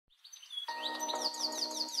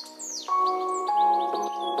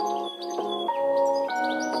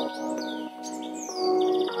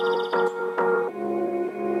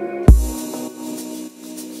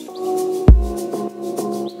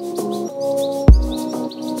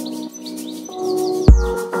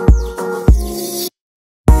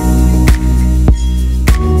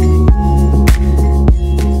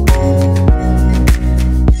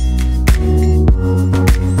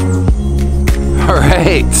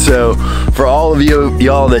So for all of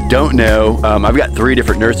y'all that don't know, I've got 3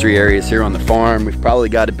 different nursery areas here on the farm. We've probably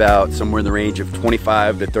got about somewhere in the range of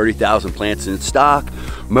 25 to 30,000 plants in stock.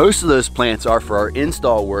 Most of those plants are for our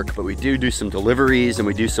install work, but we do some deliveries and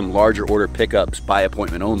we do some larger order pickups by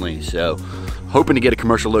appointment only. So hoping to get a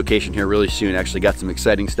commercial location here really soon. Actually got some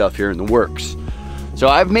exciting stuff here in the works. So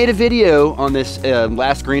I've made a video on this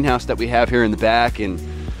last greenhouse that we have here in the back and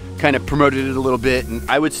kind of promoted it a little bit, and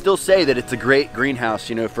I would still say that it's a great greenhouse,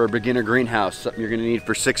 you know, for a beginner greenhouse, something you're gonna need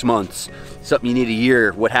for 6 months, something you need a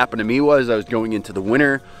year. What happened to me was I was going into the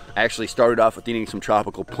winter. I actually started off with needing some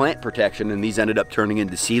tropical plant protection, and these ended up turning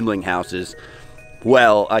into seedling houses.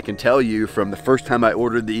 Well, I can tell you from the first time I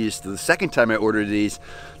ordered these to the second time I ordered these,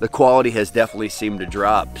 the quality has definitely seemed to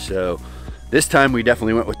drop. So this time we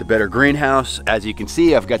definitely went with the better greenhouse. As you can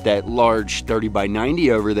see, I've got that large 30 by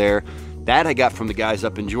 90 over there. That I got from the guys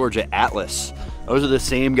up in Georgia, Atlas. Those are the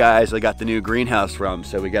same guys I got the new greenhouse from.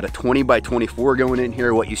 So we got a 20 by 24 going in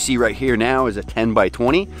here. What you see right here now is a 10 by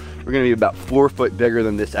 20. We're gonna be about 4 foot bigger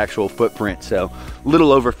than this actual footprint. So a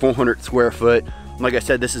little over 400 square foot. Like I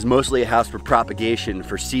said, this is mostly a house for propagation,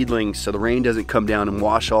 for seedlings, so the rain doesn't come down and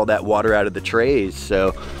wash all that water out of the trays.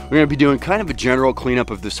 So we're gonna be doing kind of a general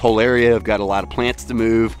cleanup of this whole area. I've got a lot of plants to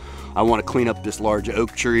move. I want to clean up this large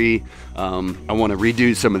oak tree. I want to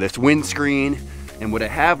redo some of this windscreen. And what I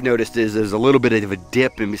have noticed is there's a little bit of a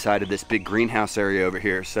dip in beside of this big greenhouse area over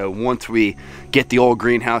here. So once we get the old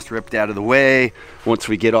greenhouse ripped out of the way, once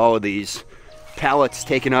we get all of these pallets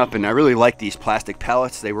taken up, and I really like these plastic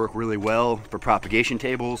pallets. They work really well for propagation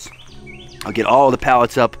tables. I'll get all the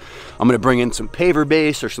pallets up. I'm gonna bring in some paver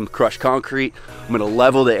base or some crushed concrete. I'm gonna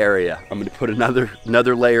level the area. I'm gonna put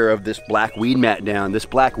another layer of this black weed mat down. This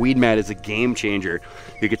black weed mat is a game changer.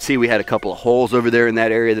 You can see we had a couple of holes over there in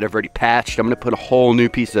that area that I've already patched. I'm gonna put a whole new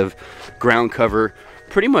piece of ground cover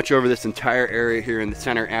pretty much over this entire area here in the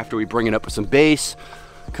center after we bring it up with some base.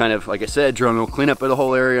 Kind of, like I said, drone will clean up of the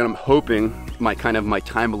whole area, and I'm hoping my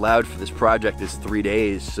time allowed for this project is 3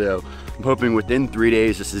 days. So I'm hoping within 3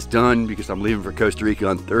 days this is done, because I'm leaving for Costa Rica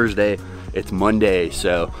on Thursday. It's Monday,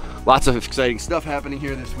 so lots of exciting stuff happening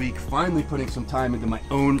here this week. Finally putting some time into my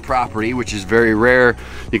own property, which is very rare.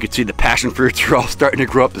 You can see the passion fruits are all starting to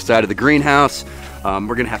grow up the side of the greenhouse.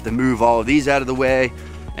 We're gonna have to move all of these out of the way.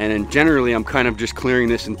 And then generally I'm kind of just clearing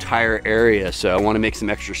this entire area, so I wanna make some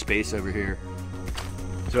extra space over here.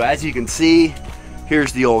 So as you can see,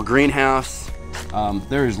 here's the old greenhouse.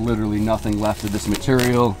 There is literally nothing left of this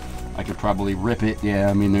material. I could probably rip it. Yeah,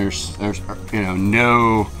 I mean, there's you know,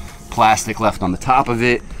 no plastic left on the top of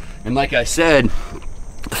it. And like I said,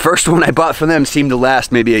 the first one I bought from them seemed to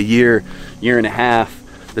last maybe a year and a half.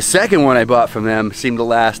 The second one I bought from them seemed to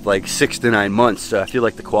last like 6 to 9 months. So I feel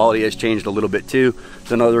like the quality has changed a little bit too.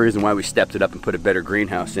 It's another reason why we stepped it up and put a better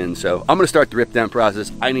greenhouse in. So I'm gonna start the rip down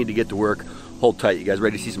process. I need to get to work. Hold tight. You guys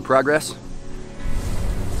ready to see some progress?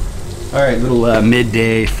 All right, little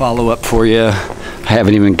midday follow-up for you. I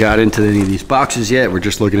haven't even got into any of these boxes yet. We're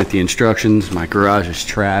just looking at the instructions. My garage is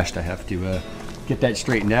trashed. I have to get that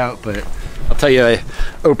straightened out, but I'll tell you, I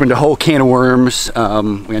opened a whole can of worms.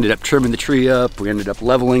 We ended up trimming the tree up. We ended up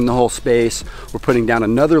leveling the whole space. We're putting down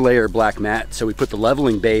another layer of black mat. So we put the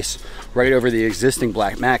leveling base right over the existing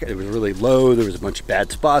black mat. It was really low. There was a bunch of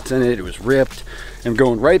bad spots in it. It was ripped. And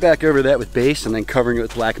going right back over that with base and then covering it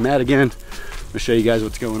with black mat again. I'll show you guys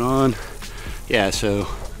what's going on. Yeah, so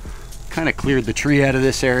kind of cleared the tree out of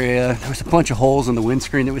this area. There was a bunch of holes in the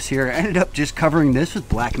windscreen that was here. I ended up just covering this with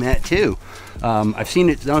black mat too. I've seen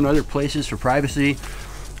it done other places for privacy.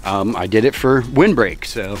 I did it for windbreak,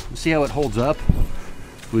 so we'll see how it holds up.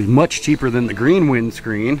 It was much cheaper than the green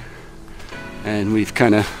windscreen. And we've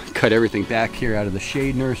kind of cut everything back here out of the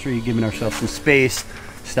shade nursery, giving ourselves some space.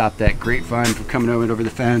 Stop that grapevine from coming over the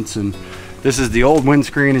fence. And this is the old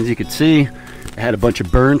windscreen, as you can see. It had a bunch of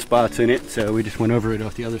burn spots in it, so we just went over it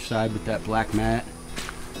off the other side with that black mat.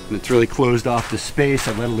 And it's really closed off the space.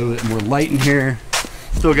 I let a little bit more light in here.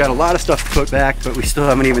 Still got a lot of stuff to put back, but we still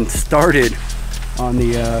haven't even started on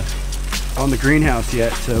the greenhouse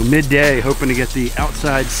yet. So midday, hoping to get the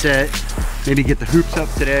outside set, maybe get the hoops up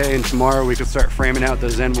today, and tomorrow we can start framing out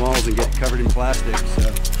those end walls and get it covered in plastic.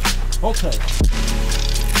 So hold tight.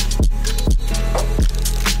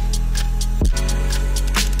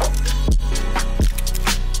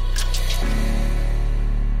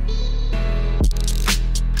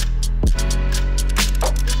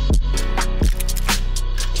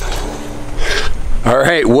 All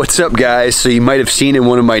right, what's up guys? So you might have seen in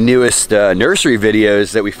one of my newest nursery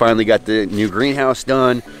videos that we finally got the new greenhouse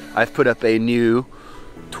done. I've put up a new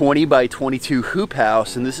 20 by 22 hoop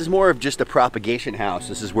house, and this is more of just a propagation house.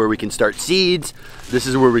 This is where we can start seeds. This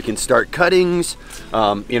is where we can start cuttings.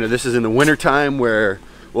 You know, this is in the winter time where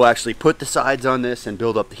we'll actually put the sides on this and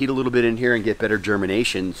build up the heat a little bit in here and get better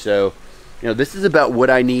germination. So, you know, this is about what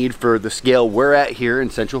I need for the scale we're at here in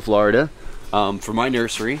Central Florida for my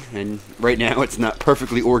nursery. And right now it's not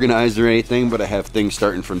perfectly organized or anything, but I have things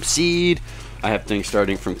starting from seed. I have things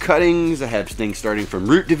starting from cuttings. I have things starting from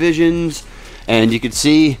root divisions. And you can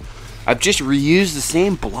see I've just reused the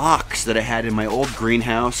same blocks that I had in my old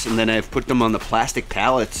greenhouse, and then I've put them on the plastic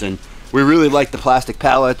pallets, and we really like the plastic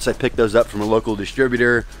pallets. I picked those up from a local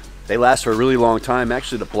distributor. They last for a really long time.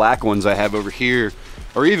 Actually, the black ones I have over here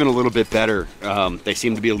are even a little bit better. They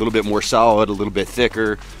seem to be a little bit more solid, a little bit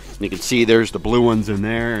thicker. And you can see there's the blue ones in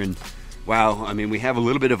there, and wow, I mean, we have a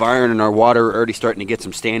little bit of iron in our water. We're already starting to get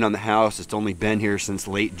some stain on the house. It's only been here since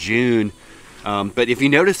late June. But if you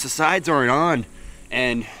notice, the sides aren't on,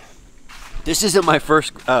 and this isn't my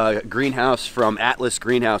first greenhouse from Atlas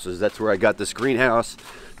Greenhouses. That's where I got this greenhouse.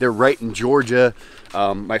 They're right in Georgia.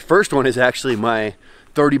 My first one is actually my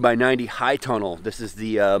 30 by 90 high tunnel. This is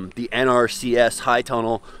the NRCS high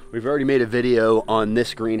tunnel. We've already made a video on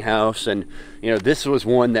this greenhouse, and you know, this was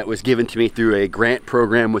one that was given to me through a grant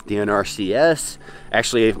program with the NRCS.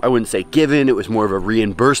 Actually, I wouldn't say given, it was more of a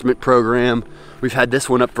reimbursement program. We've had this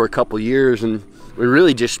one up for a couple years, and we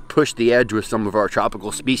really just pushed the edge with some of our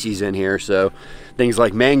tropical species in here. So things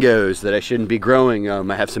like mangoes that I shouldn't be growing.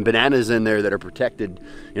 I have some bananas in there that are protected,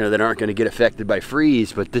 you know, that aren't going to get affected by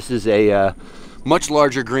freeze. But this is a much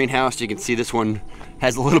larger greenhouse. You can see this one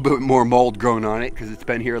has a little bit more mold growing on it because it's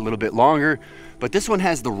been here a little bit longer. But this one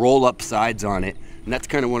has the roll-up sides on it, and that's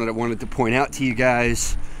kind of what I wanted to point out to you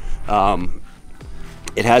guys.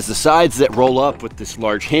 It has the sides that roll up with this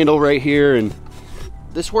large handle right here, and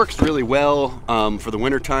this works really well for the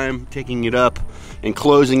winter time, taking it up and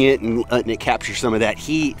closing it and letting it capture some of that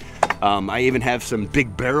heat. I even have some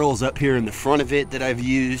big barrels up here in the front of it that I've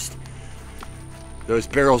used. Those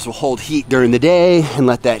barrels will hold heat during the day and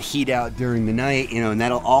let that heat out during the night, you know, and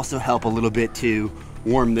that'll also help a little bit to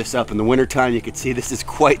warm this up in the winter time. You can see this is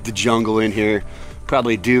quite the jungle in here.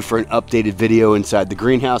 Probably due for an updated video inside the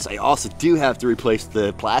greenhouse. I also do have to replace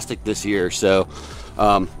the plastic this year, so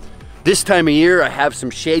this time of year I have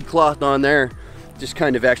some shade cloth on there, just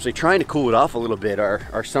kind of actually trying to cool it off a little bit.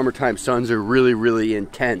 Our summertime suns are really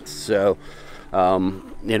intense, so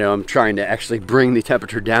you know, I'm trying to actually bring the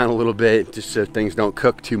temperature down a little bit just so things don't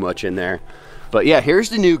cook too much in there. But yeah, here's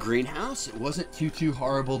the new greenhouse. It wasn't too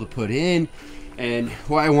horrible to put in, and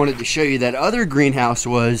why I wanted to show you that other greenhouse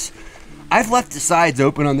was I've left the sides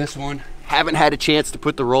open on this one. Haven't had a chance to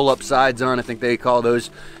put the roll-up sides on. I think they call those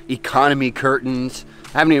economy curtains.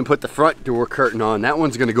 Haven't even put the front door curtain on. That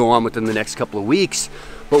one's gonna go on within the next couple of weeks.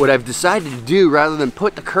 But what I've decided to do, rather than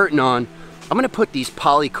put the curtain on, I'm gonna put these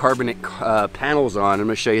polycarbonate panels on. I'm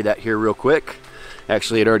gonna show you that here real quick.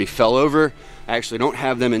 Actually, it already fell over. I actually don't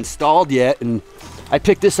have them installed yet, and I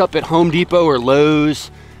picked this up at Home Depot or Lowe's,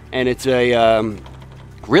 and it's a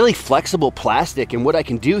really flexible plastic. And what I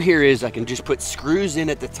can do here is I can just put screws in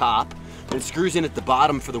at the top and screws in at the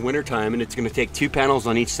bottom for the winter time, and it's going to take 2 panels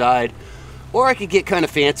on each side. Or I could get kind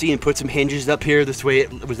of fancy and put some hinges up here. This way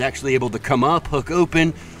it was actually able to come up, hook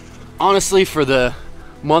open. Honestly, for the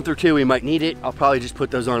month or 2 we might need it, I'll probably just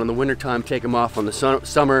put those on in the winter time, take them off on the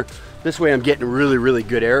summer. This way I'm getting really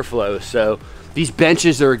good airflow. So these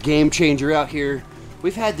benches are a game changer out here.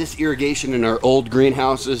 We've had this irrigation in our old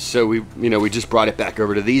greenhouses, so we just brought it back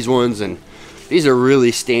over to these ones, and these are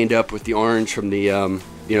really stained up with the orange from the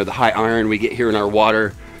the high iron we get here in our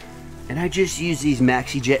water. And I just use these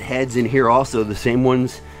MaxiJet heads in here also, the same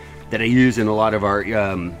ones that I use in a lot of our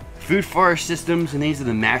food forest systems, and these are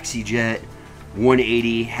the MaxiJet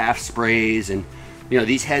 180 half sprays, and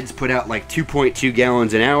these heads put out like 2.2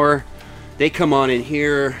 gallons an hour. They come on in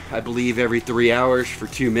here, I believe, every 3 hours for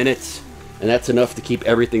 2 minutes. And that's enough to keep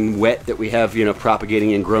everything wet that we have,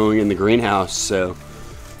 propagating and growing in the greenhouse. So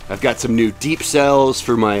I've got some new deep cells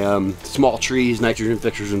for my small trees, nitrogen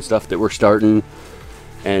fixers and stuff that we're starting.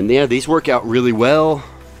 And yeah, these work out really well.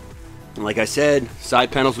 And like I said,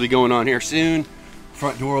 side panels will be going on here soon.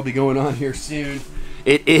 Front door will be going on here soon.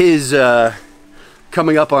 It is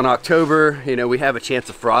coming up on October. We have a chance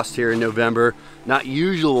of frost here in November. Not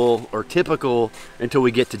usual or typical until we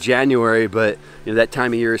get to January, but that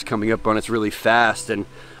time of year is coming up on us really fast. And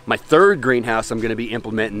my third greenhouse I'm going to be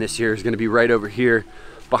implementing this year is going to be right over here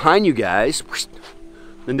behind you guys.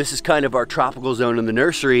 And this is kind of our tropical zone in the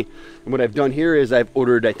nursery. And what I've done here is I've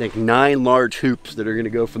ordered, I think, 9 large hoops that are going to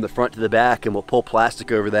go from the front to the back, and we'll pull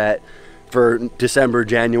plastic over that for December,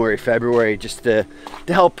 January, February, just to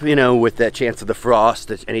help, you know, with that chance of the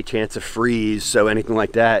frost, any chance of freeze, so anything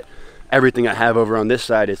like that. Everything I have over on this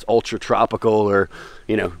side is ultra tropical, or,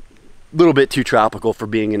 you know, a little bit too tropical for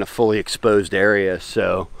being in a fully exposed area.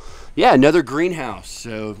 So yeah, another greenhouse.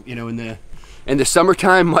 So, you know, in the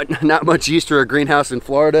summertime, not much use for a greenhouse in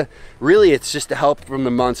Florida. Really, it's just to help from the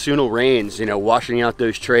monsoonal rains, you know, washing out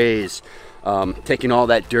those trays, taking all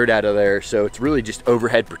that dirt out of there. So it's really just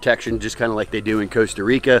overhead protection, just kind of like they do in Costa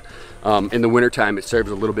Rica. In the wintertime, it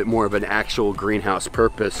serves a little bit more of an actual greenhouse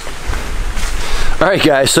purpose. All right,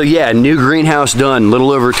 guys, so yeah, new greenhouse done.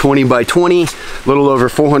 Little over 20 by 20, little over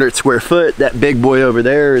 400 square foot. That big boy over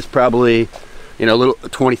there is probably, you know, a little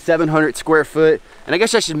 2,700 square foot. And I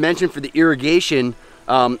guess I should mention, for the irrigation,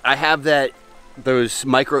 I have those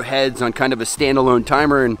micro heads on kind of a standalone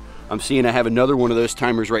timer, and I'm seeing I have another one of those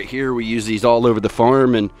timers right here. We use these all over the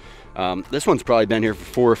farm, and this one's probably been here for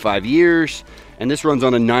 4 or 5 years, and this runs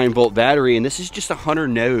on a 9-volt battery, and this is just a 100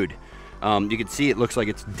 node. You can see it looks like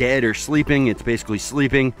it's dead or sleeping. It's basically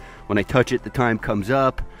sleeping. When I touch it, the time comes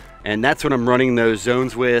up, and that's what I'm running those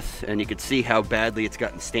zones with. And you can see how badly it's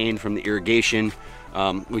gotten stained from the irrigation.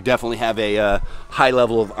 We definitely have a high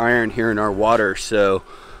level of iron here in our water. So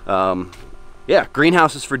yeah,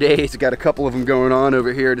 greenhouses for days. Got a couple of them going on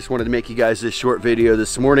over here. Just wanted to make you guys this short video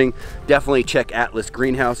this morning. Definitely check Atlas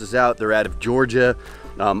Greenhouses out. They're out of Georgia.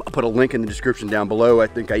 I'll put a link in the description down below. I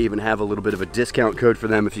think I even have a little bit of a discount code for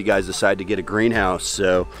them if you guys decide to get a greenhouse.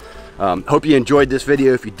 So hope you enjoyed this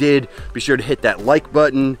video. If you did, be sure to hit that like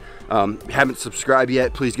button. If you haven't subscribed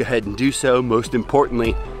yet, please go ahead and do so. Most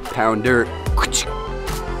importantly, pound dirt.